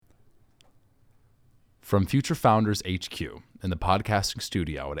From Future Founders HQ in the podcasting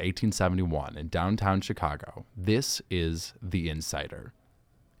studio at 1871 in downtown Chicago, this is The Insider,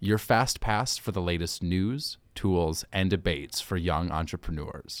 your fast pass for the latest news, tools, and debates for young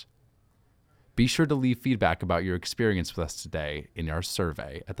entrepreneurs. Be sure to leave feedback about your experience with us today in our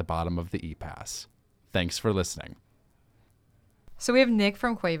survey at the bottom of the e-pass. Thanks for listening. So we have Nick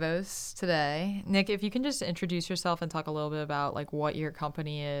from Quavos today. Nick, if you can just introduce yourself and talk a little bit about like what your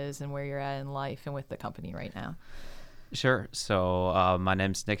company is and where you're at in life and with the company right now. Sure. So my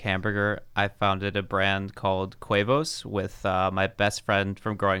name's Nick Hamburger. I founded a brand called Quavos with my best friend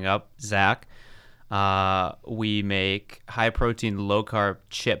from growing up, Zach. We make high-protein, low-carb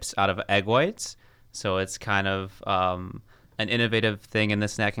chips out of egg whites. So it's kind of an innovative thing in the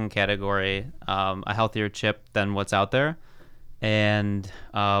snacking category, a healthier chip than what's out there. And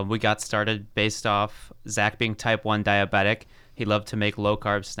we got started based off Zach being type 1 diabetic. He loved to make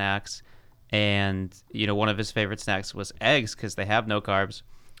low-carb snacks. And, you know, one of his favorite snacks was eggs because they have no carbs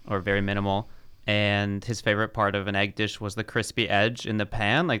or very minimal. And his favorite part of an egg dish was the crispy edge in the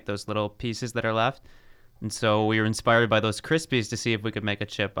pan, like those little pieces that are left. And so we were inspired by those Crispies to see if we could make a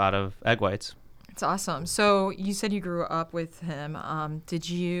chip out of egg whites. It's awesome. So you said you grew up with him. Did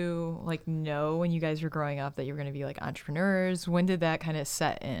you know when you guys were growing up that you were going to be like entrepreneurs? When did that kind of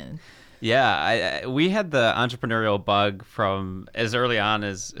set in? Yeah, we had the entrepreneurial bug from as early on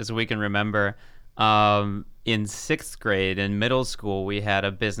as we can remember. In sixth grade, in middle school, we had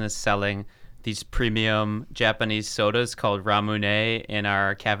a business selling these premium Japanese sodas called Ramune in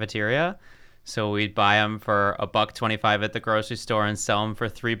our cafeteria. So we'd buy them for $1.25 at the grocery store and sell them for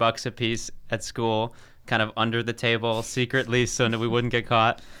 $3 a piece at school, kind of under the table secretly so that we wouldn't get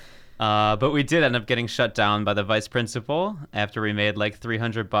caught. But we did end up getting shut down by the vice principal after we made like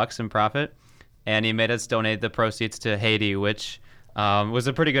 $300 in profit. And he made us donate the proceeds to Haiti, which was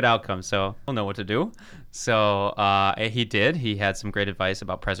a pretty good outcome. So we'll know what to do. So he did. He had some great advice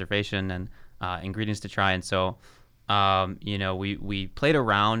about preservation and ingredients to try. And so we played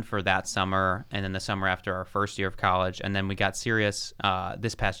around for that summer and then the summer after our first year of college. And then we got serious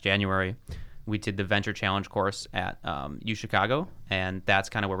this past January. We did the Venture Challenge course at UChicago. And that's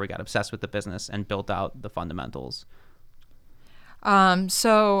kind of where we got obsessed with the business and built out the fundamentals.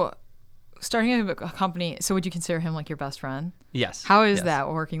 So starting a company, so would you consider him like your best friend? Yes. How is that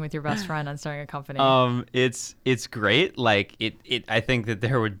working with your best friend on starting a company? It's great. Like I think that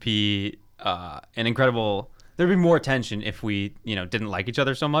there would be there'd be more tension if we, didn't like each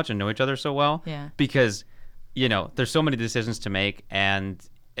other so much and know each other so well. Yeah. Because, there's so many decisions to make and,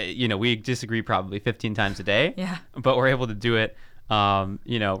 we disagree probably 15 times a day. Yeah. But we're able to do it,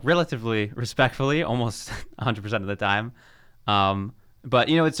 relatively respectfully, almost 100% of the time. But,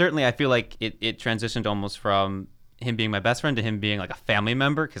 it certainly, I feel like it transitioned almost from him being my best friend to him being like a family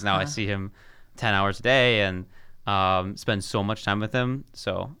member because now I see him 10 hours a day and spend so much time with him.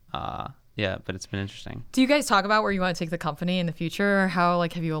 So, yeah, but it's been interesting. Do you guys talk about where you want to take the company in the future? How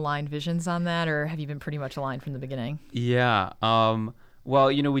have you aligned visions on that, or have you been pretty much aligned from the beginning? Yeah. Well,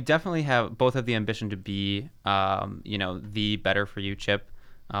 we definitely have the ambition to be, the better for you chip,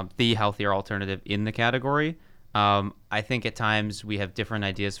 the healthier alternative in the category. I think at times we have different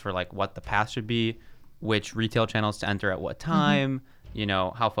ideas for like what the path should be, which retail channels to enter at what time,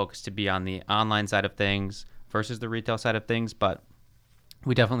 how focused to be on the online side of things versus the retail side of things. But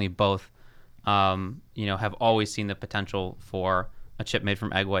we definitely both have always seen the potential for a chip made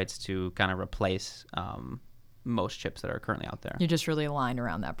from egg whites to kind of replace most chips that are currently out there. You're just really aligned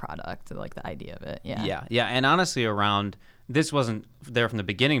around that product, like the idea of it. Yeah. Yeah. And honestly, this wasn't there from the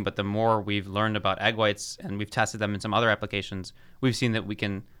beginning, but the more we've learned about egg whites and we've tested them in some other applications, we've seen that we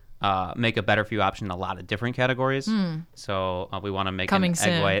can make a better for you option in a lot of different categories. So we want to make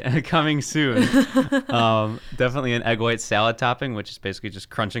egg white coming soon. Definitely an egg white salad topping, which is basically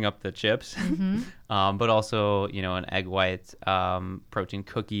just crunching up the chips. But also, an egg white protein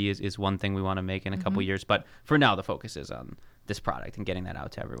cookie is one thing we want to make in a couple years. But for now, the focus is on this product and getting that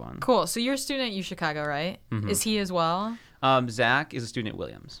out to everyone. Cool. So you're a student at UChicago, right? Is he as well? Zach is a student at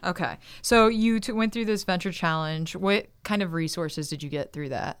Williams. Okay. So you went through this venture challenge. What kind of resources did you get through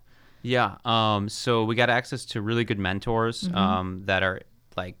that? Yeah. So we got access to really good mentors that are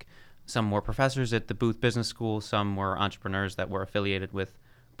like some were professors at the Booth Business School. Some were entrepreneurs that were affiliated with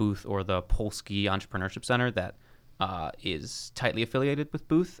Booth or the Polsky Entrepreneurship Center that is tightly affiliated with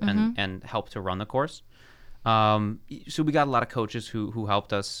Booth and helped to run the course. So we got a lot of coaches who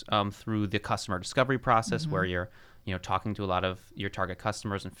helped us through the customer discovery process where you're talking to a lot of your target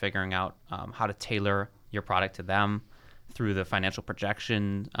customers and figuring out how to tailor your product to them through the financial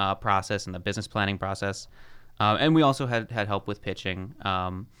projection process and the business planning process. And we also had help with pitching.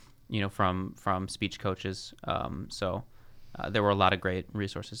 from speech coaches. There were a lot of great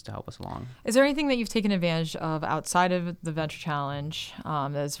resources to help us along. Is there anything that you've taken advantage of outside of the Venture Challenge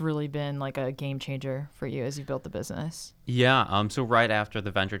that's really been like a game changer for you as you built the business? Yeah. So right after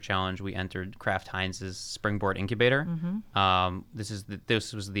the Venture Challenge, we entered Kraft Heinz's Springboard Incubator.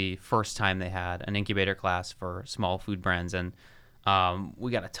 This was the first time they had an incubator class for small food brands, and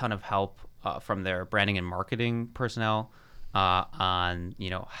we got a ton of help from their branding and marketing personnel on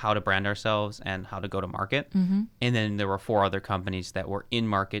how to brand ourselves and how to go to market. And then there were 4 other companies that were in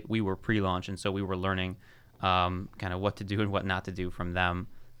market. We were pre-launch, and so we were learning kind of what to do and what not to do from them,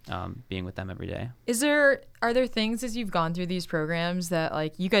 being with them every day. Are there things as you've gone through these programs that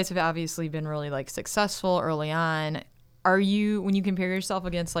like you guys have obviously been really like successful early on? When you compare yourself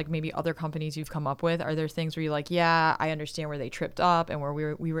against like maybe other companies you've come up with, are there things where you're like, yeah, I understand where they tripped up and where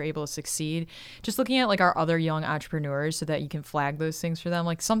we were able to succeed? Just looking at like our other young entrepreneurs so that you can flag those things for them.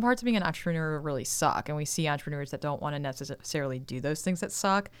 Like some parts of being an entrepreneur really suck, and we see entrepreneurs that don't want to necessarily do those things that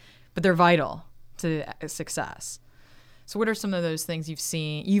suck, but they're vital to success. So what are some of those things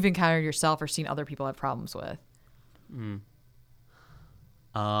you've encountered yourself or seen other people have problems with?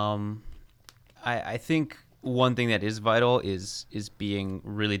 I think one thing that is vital is being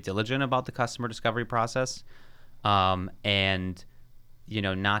really diligent about the customer discovery process, and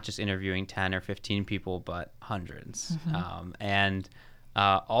not just interviewing 10 or 15 people, but hundreds, and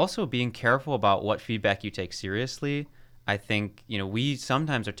also being careful about what feedback you take seriously. I think we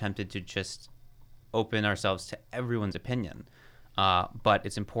sometimes are tempted to just open ourselves to everyone's opinion, but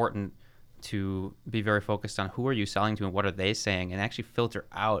it's important to be very focused on who are you selling to and what are they saying, and actually filter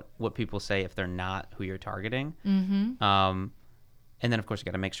out what people say if they're not who you're targeting. And then of course you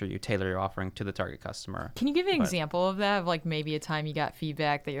got to make sure you tailor your offering to the target customer. Can you give an example of that, of like maybe a time you got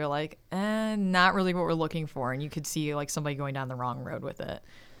feedback that you're like, not really what we're looking for, and you could see like somebody going down the wrong road with it?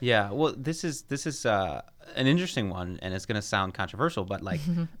 Yeah, well, this is an interesting one, and it's going to sound controversial, but like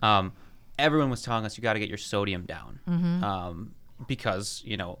everyone was telling us you got to get your sodium down. Because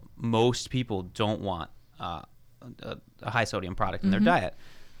most people don't want a high sodium product in their diet,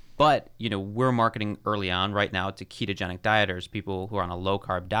 but we're marketing early on right now to ketogenic dieters, people who are on a low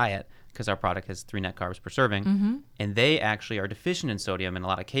carb diet, because our product has 3 net carbs per serving, and they actually are deficient in sodium in a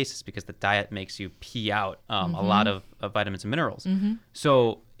lot of cases because the diet makes you pee out a lot of vitamins and minerals.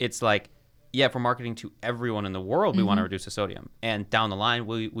 So it's like, yeah, if we're marketing to everyone in the world, we want to reduce the sodium, and down the line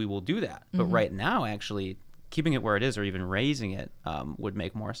we will do that. But right now, actually, keeping it where it is or even raising it would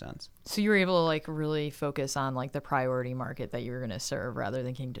make more sense. So you were able to like really focus on like the priority market that you were going to serve rather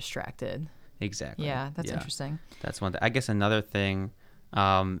than getting distracted. Exactly. Yeah, that's interesting. That's one thing. I guess another thing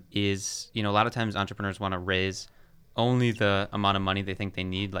is, a lot of times entrepreneurs want to raise only the amount of money they think they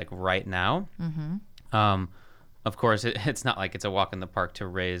need like right now. Of course, it's not like it's a walk in the park to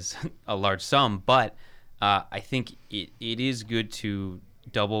raise a large sum, but I think it is good to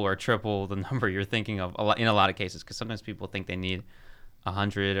double or triple the number you're thinking of in a lot of cases, because sometimes people think they need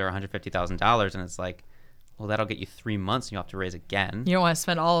 $100,000 or $150,000, and it's like, well, that'll get you 3 months and you'll have to raise again. You don't want to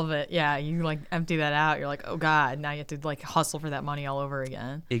spend all of it. Yeah, you like empty that out. You're like, oh God, now you have to like hustle for that money all over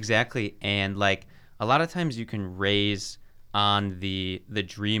again. Exactly. And like a lot of times you can raise on the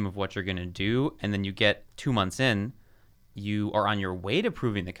dream of what you're going to do, and then you get 2 months in, you are on your way to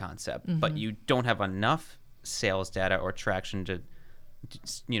proving the concept, but you don't have enough sales data or traction to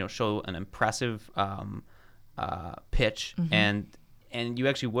show an impressive pitch, and you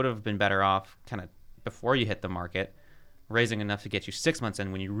actually would have been better off kind of before you hit the market, raising enough to get you 6 months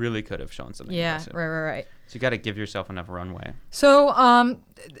in when you really could have shown something impressive. Right. So you got to give yourself enough runway. So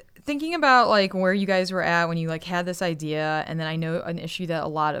thinking about like where you guys were at when you like had this idea, and then I know an issue that a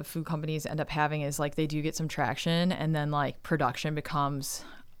lot of food companies end up having is like they do get some traction, and then like production becomes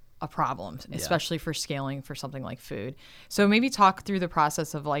a problem, especially for scaling for something like food. So maybe talk through the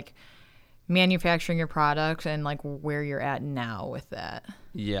process of like manufacturing your product and like where you're at now with that.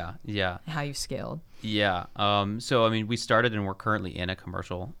 Yeah. How you've scaled. Yeah. So I mean, we started and we're currently in a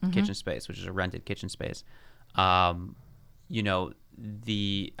commercial kitchen space, which is a rented kitchen space. I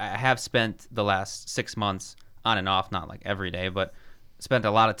have spent the last 6 months on and off, not like every day, but spent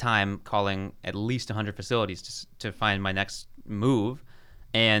a lot of time calling at least 100 facilities to find my next move.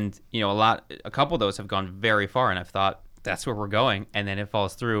 And, a couple of those have gone very far, and I've thought that's where we're going, and then it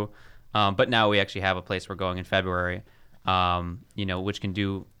falls through. But now we actually have a place we're going in February, which can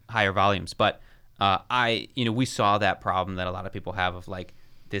do higher volumes. But we saw that problem that a lot of people have of like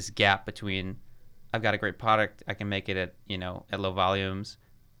this gap between, I've got a great product, I can make it at low volumes,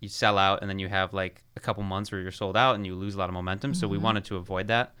 you sell out, and then you have like a couple months where you're sold out and you lose a lot of momentum. So we wanted to avoid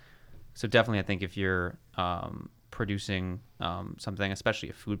that. So definitely, I think if you're producing something, especially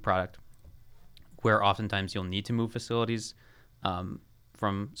a food product, where oftentimes you'll need to move facilities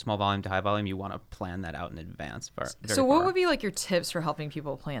from small volume to high volume, you want to plan that out in advance. So what would be like your tips for helping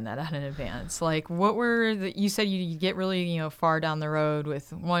people plan that out in advance? Like what were you said you get really, far down the road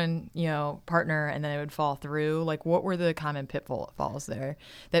with one, partner and then it would fall through. Like what were the common pitfalls there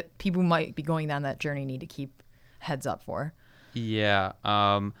that people might be going down that journey need to keep heads up for? Yeah.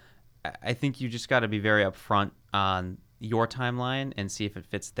 I think you just got to be very upfront on your timeline and see if it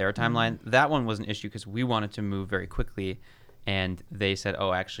fits their timeline. That one was an issue because we wanted to move very quickly. And they said,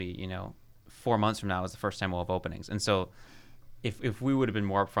 oh, actually, 4 months from now is the first time we'll have openings. And so if we would have been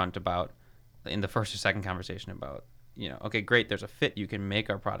more upfront about in the first or second conversation about, okay, great, there's a fit, you can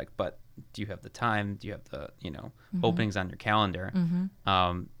make our product, but do you have the time? Do you have the, openings on your calendar?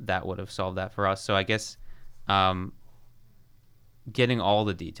 That would have solved that for us. So I guess getting all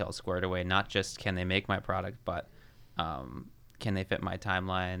the details squared away, not just can they make my product, but can they fit my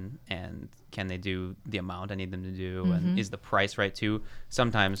timeline, and can they do the amount I need them to do, and is the price right too?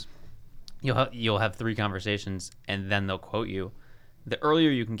 Sometimes you'll have 3 conversations and then they'll quote you. The earlier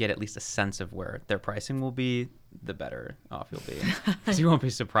you can get at least a sense of where their pricing will be, the better off you'll be. Because you won't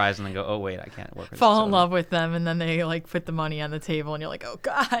be surprised and then go, oh wait, I can't work with Fall in love with them, and then they like put the money on the table and you're like, oh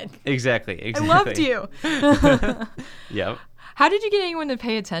God. Exactly. I loved you. Yep. How did you get anyone to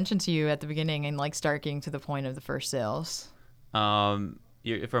pay attention to you at the beginning and like start getting to the point of the first sales?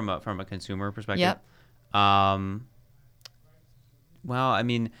 You're from a consumer perspective. Yep. Well, I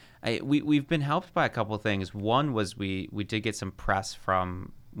mean, we've been helped by a couple of things. One was we did get some press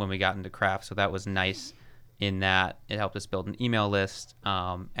from when we got into craft, so that was nice in that it helped us build an email list,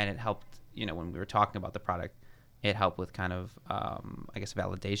 and it helped, when we were talking about the product, it helped with kind of, I guess,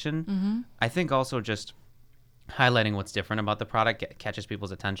 validation. I think also just highlighting what's different about the product catches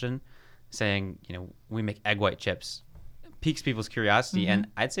people's attention, saying, we make egg white chips. Piques people's curiosity, and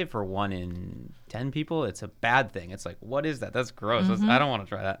I'd say for 1 in 10 people, it's a bad thing. It's like, what is that? That's gross. I don't want to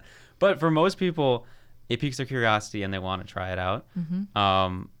try that. But for most people, it piques their curiosity and they want to try it out.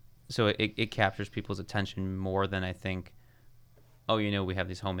 So it captures people's attention more than I think, oh, we have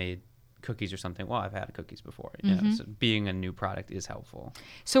these homemade cookies or something. Well, I've had cookies before. So being a new product is helpful.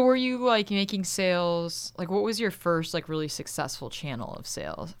 So were you like making sales? Like, what was your first like really successful channel of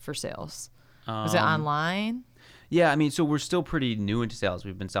sales? Was it online? Yeah, I mean, so we're still pretty new into sales.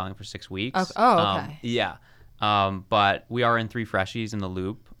 We've been selling for 6 weeks. Okay. Yeah. But we are in 3 Freshies in the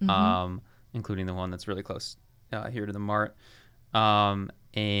Loop, including the one that's really close here to the Mart.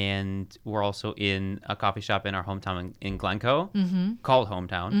 And we're also in a coffee shop in our hometown in Glencoe called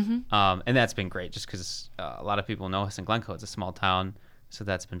Hometown. And that's been great just because a lot of people know us in Glencoe. It's a small town, so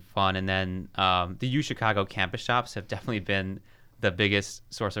that's been fun. And then the U Chicago campus shops have definitely been the biggest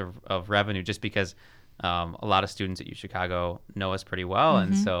source of revenue just because a lot of students at U Chicago know us pretty well,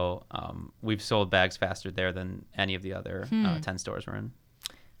 and so we've sold bags faster there than any of the other 10 stores we're in.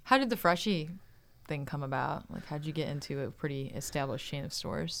 How did the Freshie thing come about? Like, how'd you get into a pretty established chain of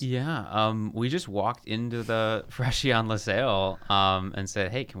stores? Yeah, we just walked into the Freshie on LaSalle and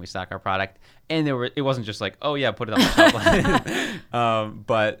said, "Hey, can we stock our product?" And it wasn't just like, "Oh yeah, put it on the shelf,"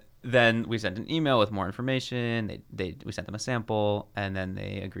 but then we sent an email with more information. We sent them a sample, and then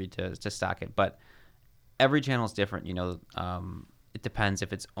they agreed to stock it, but every channel is different. It depends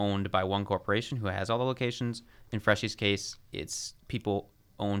if it's owned by one corporation who has all the locations. In Freshie's case, it's people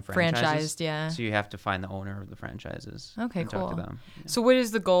own franchises. Franchised, yeah. So you have to find the owner of the franchises. Okay, and cool. Talk to them. Yeah. So what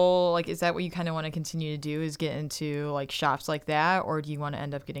is the goal? Like, is that what you kind of want to continue to do, is get into like shops like that? Or do you want to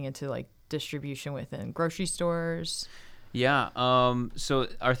end up getting into like distribution within grocery stores? Yeah. So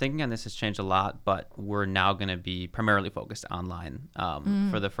our thinking on this has changed a lot, but we're now going to be primarily focused online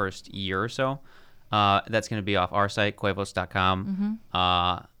for the first year or so. That's going to be off our site, Cuevos.com.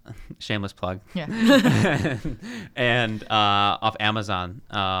 Shameless plug. Yeah. And off Amazon,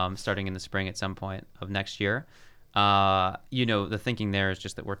 starting in the spring at some point of next year. The thinking there is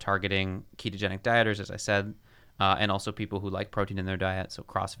just that we're targeting ketogenic dieters, as I said, and also people who like protein in their diet, so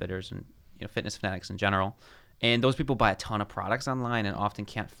CrossFitters and fitness fanatics in general. And those people buy a ton of products online and often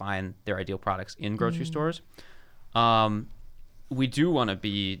can't find their ideal products in grocery stores. We do want to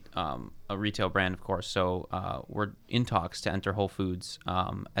be a retail brand, of course, so we're in talks to enter Whole Foods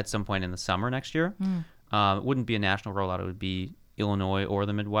at some point in the summer next year. It wouldn't be a national rollout. It would be Illinois or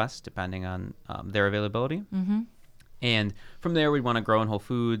the Midwest, depending on their availability. And from there, we'd want to grow in Whole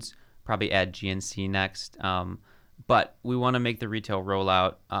Foods, probably add GNC next. But we want to make the retail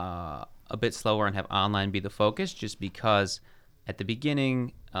rollout a bit slower and have online be the focus, just because at the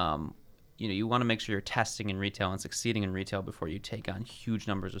beginning, you want to make sure you're testing in retail and succeeding in retail before you take on huge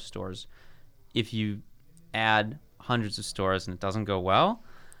numbers of stores. If you add hundreds of stores and it doesn't go well,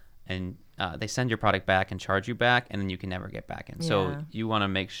 and they send your product back and charge you back, and then you can never get back in. So Yeah. you want to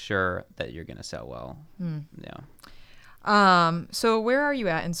make sure that you're going to sell well. Yeah. So where are you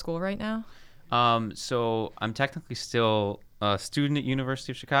at in school right now? So I'm technically still a student at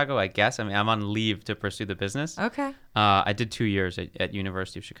University of Chicago, I guess. I mean, I'm on leave to pursue the business. Okay. I did 2 years at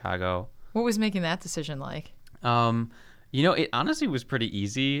University of Chicago. What was making that decision like? It honestly was pretty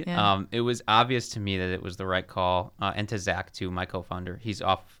easy. Yeah. It was obvious to me that it was the right call, and to Zach too, my co-founder. He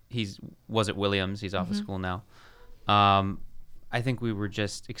was at Williams. He's off of school now. I think we were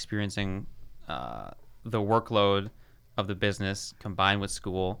just experiencing the workload of the business combined with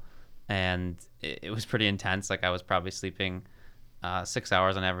school, and it was pretty intense. Like I was probably sleeping 6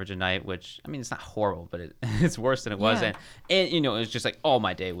 hours on average a night, which, I mean, it's not horrible, but it's worse than it was. Yeah. And it was just like all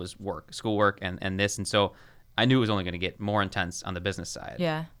my day was work, schoolwork, and this. And so I knew it was only going to get more intense on the business side.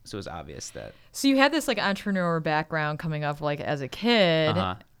 Yeah. So it was obvious that. So you had this like entrepreneur background coming up like as a kid.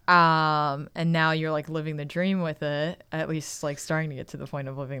 Uh-huh. And now you're like living the dream with it, at least like starting to get to the point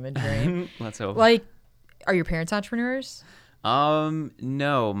of living the dream. Let's hope. Like, are your parents entrepreneurs?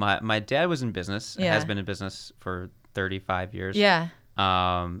 No, my dad was in business. Yeah. Has been in business for 35 years. Yeah.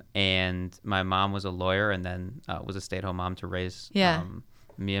 And my mom was a lawyer, and then was a stay-at-home mom to raise Yeah.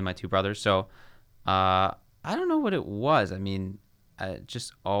 me and my two brothers. So I don't know what it was. I mean, I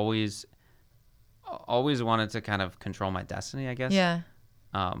just always wanted to kind of control my destiny, I guess. Yeah.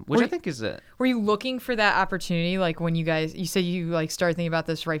 Which I think is a. Were you looking for that opportunity? Like when you said you like started thinking about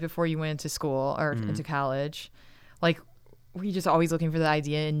this right before you went into school or into college. Like, were you just always looking for the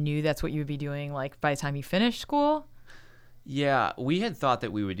idea and knew that's what you would be doing like by the time you finished school? Yeah, we had thought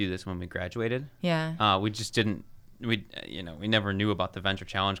that we would do this when we graduated. Yeah. We just didn't. We never knew about the Venture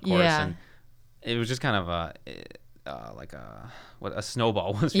Challenge course, Yeah. and it was just kind of a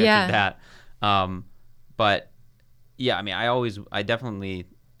snowball once we Yeah. did that. But yeah, I mean, I definitely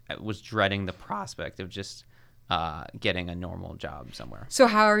was dreading the prospect of just getting a normal job somewhere. So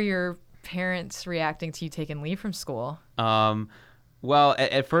how are your parents reacting to you taking leave from school? Well,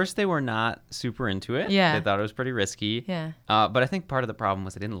 at first they were not super into it. Yeah. They thought it was pretty risky. Yeah. But I think part of the problem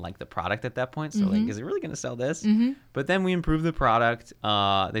was they didn't like the product at that point. So like, is it really going to sell this? But then we improved the product.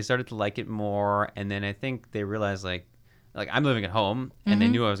 They started to like it more. And then I think they realized like I'm living at home, and they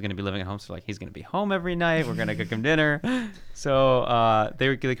knew I was going to be living at home. So like, he's going to be home every night. We're going to cook him dinner. So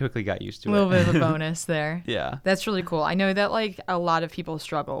they quickly got used to it. A little bit of a bonus there. Yeah. That's really cool. I know that like a lot of people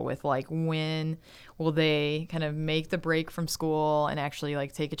struggle with like when will they kind of make the break from school and actually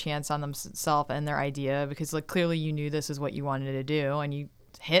like take a chance on themselves and their idea, because like clearly you knew this is what you wanted to do and you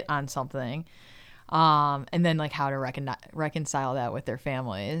hit on something. And then like how to reconcile that with their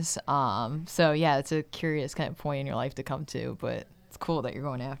families. So yeah, it's a curious kind of point in your life to come to, but it's cool that you're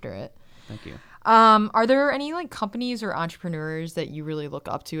going after it. Thank you. Are there any like companies or entrepreneurs that you really look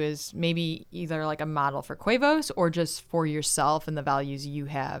up to as maybe either like a model for Quavos or just for yourself and the values you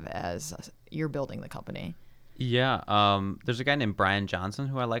have as you're building the company? Yeah, there's a guy named Brian Johnson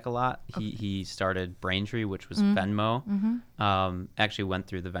who I like a lot. He started Braintree, which was Venmo. Actually went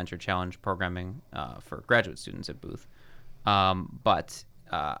through the Venture Challenge programming for graduate students at Booth. But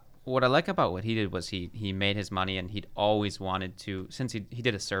what I like about what he did was he made his money, and he'd always wanted to, since he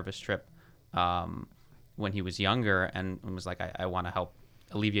did a service trip when he was younger, and was like, I want to help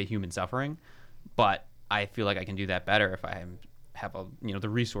alleviate human suffering, but I feel like I can do that better if I have the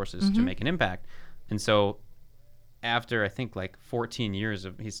resources to make an impact. And so after I think like 14 years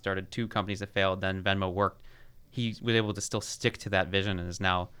he started 2 companies that failed, then Venmo worked. He was able to still stick to that vision and is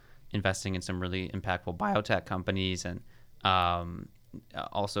now investing in some really impactful biotech companies, and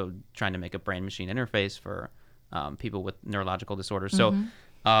also trying to make a brain machine interface for people with neurological disorders. So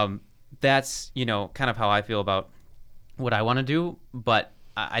that's, kind of how I feel about what I want to do. But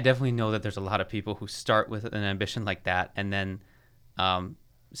I definitely know that there's a lot of people who start with an ambition like that and then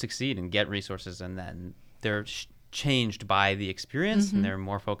succeed and get resources, and then they're changed by the experience, and they're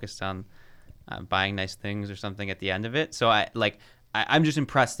more focused on buying nice things or something at the end of it. So I'm just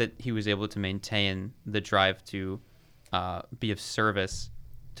impressed that he was able to maintain the drive to be of service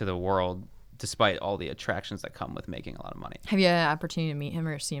to the world despite all the attractions that come with making a lot of money. Have you had an opportunity to meet him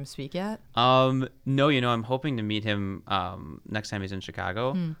or see him speak yet? No, I'm hoping to meet him next time he's in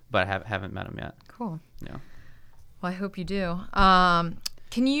Chicago, but I haven't met him yet. Cool. Yeah. Well, I hope you do.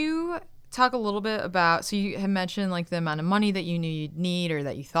 Can you talk a little bit about, so you had mentioned like the amount of money that you knew you'd need or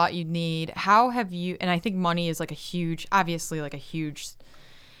that you thought you'd need. How have you, and I think money is like obviously like a huge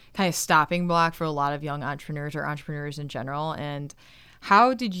kind of stopping block for a lot of young entrepreneurs or entrepreneurs in general. And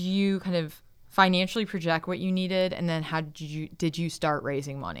how did you kind of financially project what you needed? And then how did you start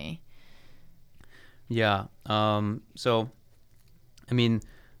raising money? Yeah. So, I mean,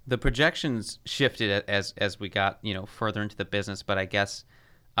 the projections shifted as we got further into the business, but I guess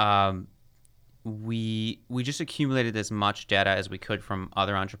um, we just accumulated as much data as we could from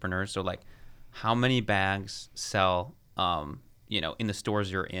other entrepreneurs. So like, how many bags sell in the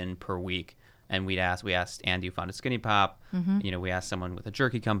stores you're in per week? And we asked Andy, who founded Skinny Pop. We asked someone with a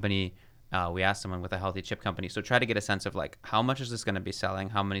jerky company. We asked someone with a healthy chip company. So try to get a sense of like, how much is this going to be selling?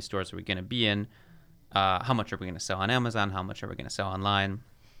 How many stores are we going to be in? How much are we going to sell on Amazon? How much are we going to sell online?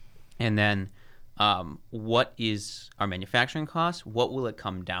 And then what is our manufacturing cost? What will it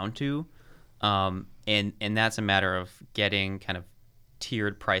come down to? And that's a matter of getting kind of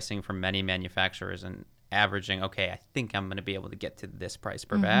tiered pricing from many manufacturers and averaging, okay, I think I'm going to be able to get to this price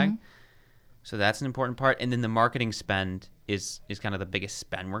per bag. So that's an important part. And then the marketing spend is kind of the biggest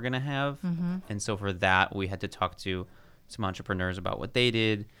spend we're going to have. And so for that, we had to talk to some entrepreneurs about what they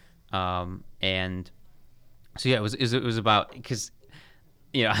did. And so, yeah, it was about, because,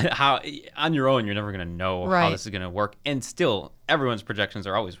 how on your own, you're never going to know how this is going to work. And still, everyone's projections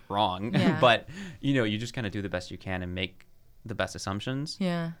are always wrong. Yeah. But, you just kind of do the best you can and make the best assumptions.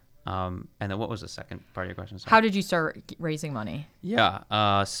 Yeah. And then what was the second part of your question? Sorry. How did you start raising money?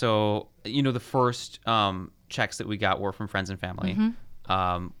 Yeah. So, the first checks that we got were from friends and family,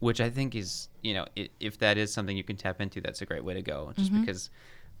 which I think is, if that is something you can tap into, that's a great way to go, just because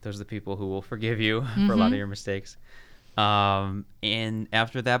those are the people who will forgive you for a lot of your mistakes. And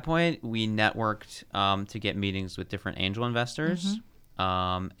after that point, we networked to get meetings with different angel investors,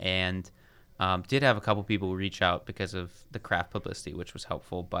 and did have a couple people reach out because of the craft publicity, which was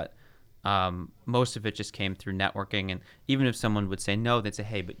helpful. But most of it just came through networking. And even if someone would say no, they'd say,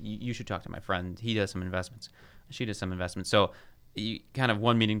 hey, but you should talk to my friend. He does some investments. She does some investments. So you kind of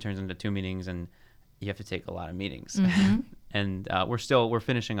one meeting turns into two meetings, and you have to take a lot of meetings. And we're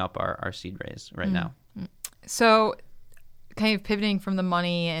finishing up our seed raise right now. So kind of pivoting from the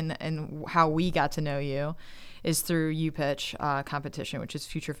money and how we got to know you is through UPitch competition, which is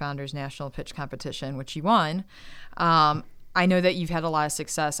Future Founders National Pitch Competition, which you won. I know that you've had a lot of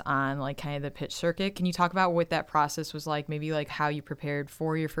success on like kind of the pitch circuit. Can you talk about what that process was like? Maybe like how you prepared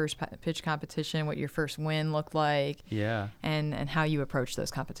for your first pitch competition, what your first win looked like, and how you approached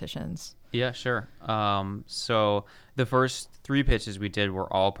those competitions. Yeah, sure. So the first 3 pitches we did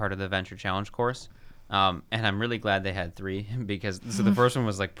were all part of the Venture Challenge course. And I'm really glad they had 3 because so the first one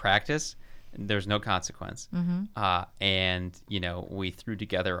was like practice. There's no consequence. And, we threw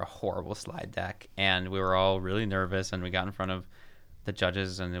together a horrible slide deck, and we were all really nervous, and we got in front of the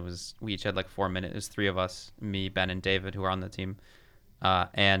judges, and we each had like 4 minutes. It was 3 of us, me, Ben, and David, who were on the team.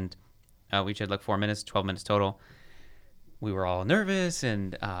 And we each had like 4 minutes, 12 minutes total. We were all nervous,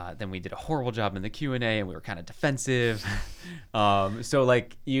 and then we did a horrible job in the Q&A, and we were kind of defensive. So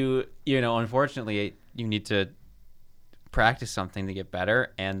like unfortunately, you need to practice something to get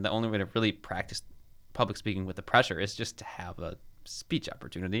better, and the only way to really practice public speaking with the pressure is just to have a speech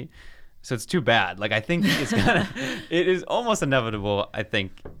opportunity. So it's too bad. Like I think it is almost inevitable, I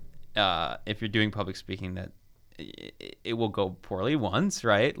think, if you're doing public speaking, that it will go poorly once,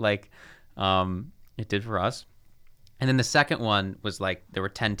 right? Like it did for us. And then the second one was like there were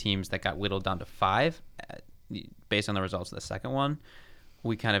 10 teams that got whittled down to 5 based on the results of the second one.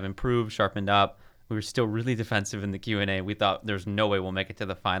 We kind of improved, sharpened up. We were still really defensive in the Q&A. We thought there's no way we'll make it to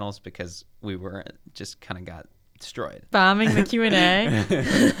the finals because we were just kind of got destroyed. Bombing the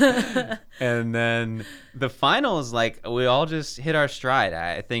Q&A. And then the finals, like we all just hit our stride.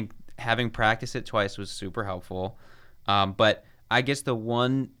 I think having practiced it twice was super helpful. But I guess the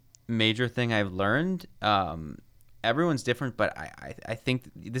one major thing I've learned, everyone's different, but I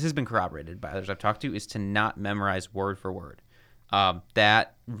think this has been corroborated by others I've talked to, is to not memorize word for word.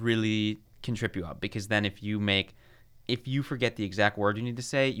 That really can trip you up, because then if you forget the exact word you need to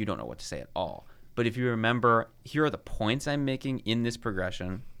say, you don't know what to say at all. But if you remember, here are the points I'm making in this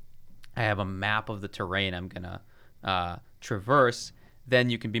progression, I have a map of the terrain I'm gonna traverse,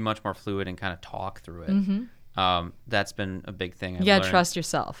 then you can be much more fluid and kind of talk through it. That's been a big thing I've You gotta learned. trust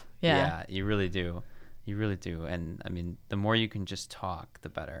yourself. Yeah, you really do. You really do. And I mean, the more you can just talk, the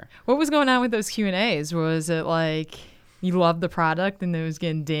better. What was going on with those Q&As? Was it like you loved the product and it was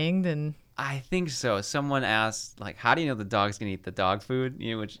getting dinged? And I think so. Someone asked, like, how do you know the dog's going to eat the dog food?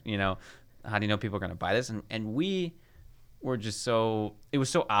 How do you know people are going to buy this? And we were just it was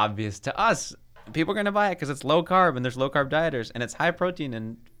so obvious to us. People are going to buy it because it's low carb and there's low carb dieters and it's high protein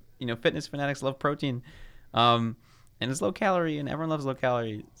and, fitness fanatics love protein. And it's low calorie and everyone loves low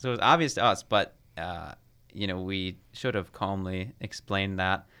calorie. So it was obvious to us, but, we should have calmly explained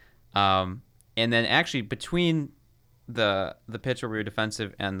that. And then actually between the pitch where we were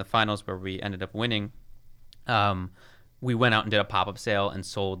defensive and the finals where we ended up winning, We went out and did a pop-up sale and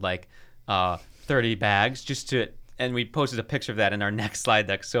sold like 30 bags and we posted a picture of that in our next slide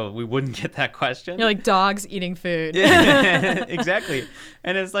deck so we wouldn't get that question. You're like dogs eating food. Yeah, exactly.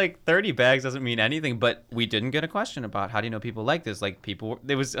 And it's like 30 bags doesn't mean anything, but we didn't get a question about how do you know people like this? Like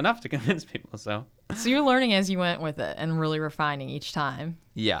it was enough to convince people. So you're learning as you went with it and really refining each time.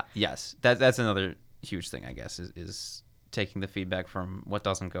 yeah, yes. That's another huge thing, I guess, is taking the feedback from what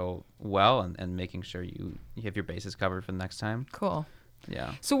doesn't go well and making sure you have your bases covered for the next time. Cool.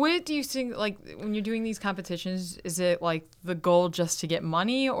 Yeah. So what do you think, like, when you're doing these competitions, is it like the goal just to get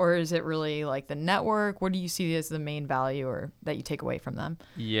money, or is it really like the network? What do you see as the main value or that you take away from them?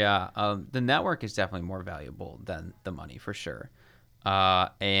 Yeah. The network is definitely more valuable than the money for sure.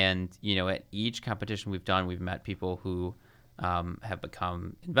 And, at each competition we've done, we've met people who have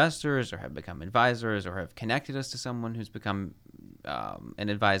become investors or have become advisors or have connected us to someone who's become an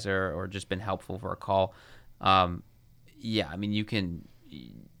advisor or just been helpful for a call. Yeah, I mean, you can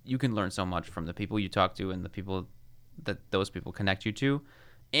learn so much from the people you talk to and the people that those people connect you to,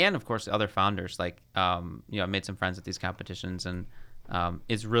 and of course other founders. Like, I made some friends at these competitions, and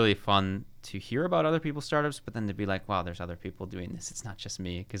it's really fun to hear about other people's startups, but then to be like, wow, there's other people doing this. It's not just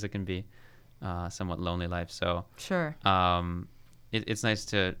me, because it can be somewhat lonely life. So sure, it's nice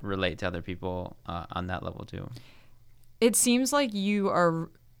to relate to other people on that level too. It seems like you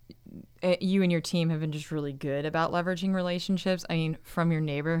and your team have been just really good about leveraging relationships. I mean, from your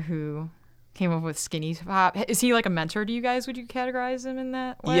neighbor who came up with Skinny Pop, is he like a mentor to you guys? Would you categorize him in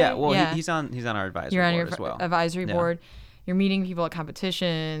that way? Yeah, well, he's on our advisory You're on board your as well. Advisory Yeah. board. You're meeting people at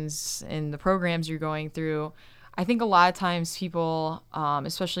competitions and the programs you're going through. I think a lot of times people,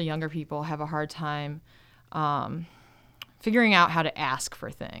 especially younger people, have a hard time figuring out how to ask for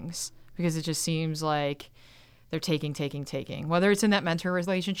things, because it just seems like they're taking. Whether it's in that mentor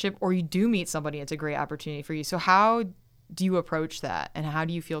relationship or you do meet somebody, it's a great opportunity for you. So how do you approach that, and how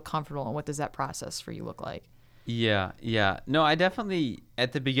do you feel comfortable, and what does that process for you look like? Yeah. No, I definitely,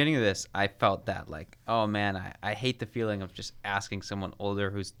 at the beginning of this, I felt that like, oh man, I hate the feeling of just asking someone older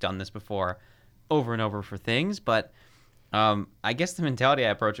who's done this before over and over for things. But I guess the mentality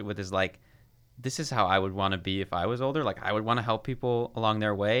I approach it with is like, this is how I would want to be if I was older. Like, I would want to help people along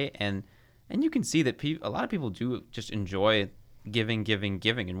their way. And you can see that a lot of people do just enjoy giving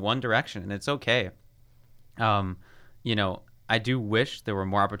in one direction, and it's okay. I do wish there were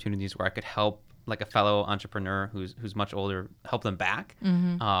more opportunities where I could help like a fellow entrepreneur who's much older, help them back,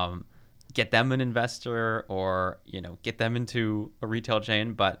 get them an investor, or get them into a retail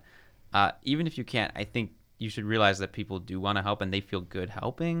chain. But even if you can't, I think you should realize that people do want to help and they feel good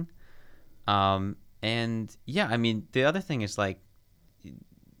helping. And yeah, I mean, the other thing is like,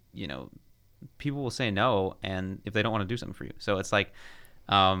 people will say no, and if they don't want to do something for you. So it's like,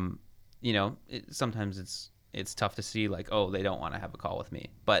 sometimes it's tough to see like, oh, they don't want to have a call with me,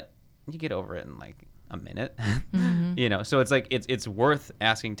 but you get over it in like a minute. So it's like it's worth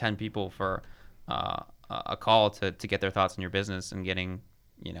asking 10 people for a call to get their thoughts on your business and getting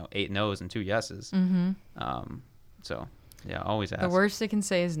 8 no's and 2 yeses. So yeah, always ask. The worst they can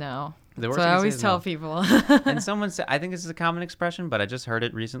say is no. The worst So I always tell people. And someone said, I think this is a common expression, but I just heard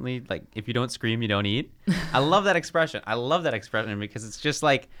it recently, like, if you don't scream, you don't eat. I love that expression. Because it's just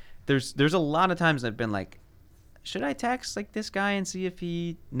like, there's a lot of times I've been like, should I text like this guy and see if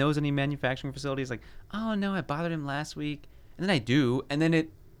he knows any manufacturing facilities? Like, oh no, I bothered him last week. And then I do. And then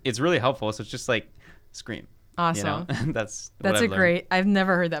it's really helpful. So it's just like, scream. Awesome. That's great. I've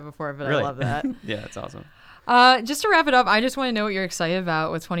never heard that before, but Really? I love that. Yeah, it's awesome. Just to wrap it up, I just want to know what you're excited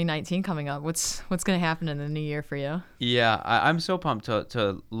about with 2019 coming up. What's going to happen in the new year for you? Yeah, I'm so pumped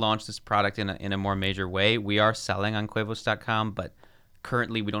to launch this product in a more major way. We are selling on Quavos.com, but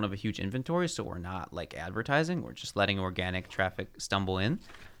currently we don't have a huge inventory, so we're not like advertising. We're just letting organic traffic stumble in.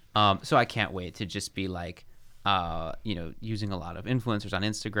 So I can't wait to just be like, using a lot of influencers on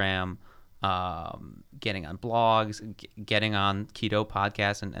Instagram, getting on blogs, getting on keto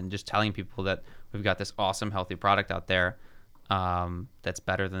podcasts, and just telling people that we've got this awesome healthy product out there that's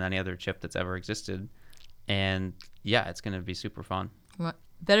better than any other chip that's ever existed. And yeah, it's going to be super fun.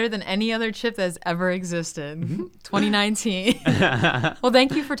 Better than any other chip that's ever existed. 2019. Well,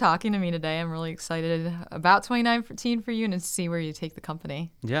 thank you for talking to me today. I'm really excited about 2019 for you and to see where you take the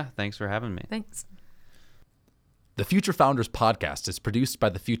company. Yeah, thanks for having me. Thanks. The Future Founders podcast is produced by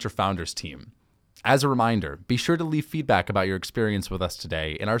the Future Founders team. As a reminder, be sure to leave feedback about your experience with us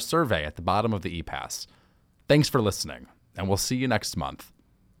today in our survey at the bottom of the ePass. Thanks for listening, and we'll see you next month.